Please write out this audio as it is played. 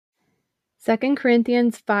2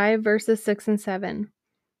 Corinthians 5 verses 6 and 7.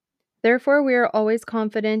 Therefore we are always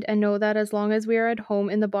confident and know that as long as we are at home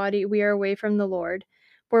in the body, we are away from the Lord,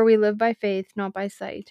 for we live by faith, not by sight.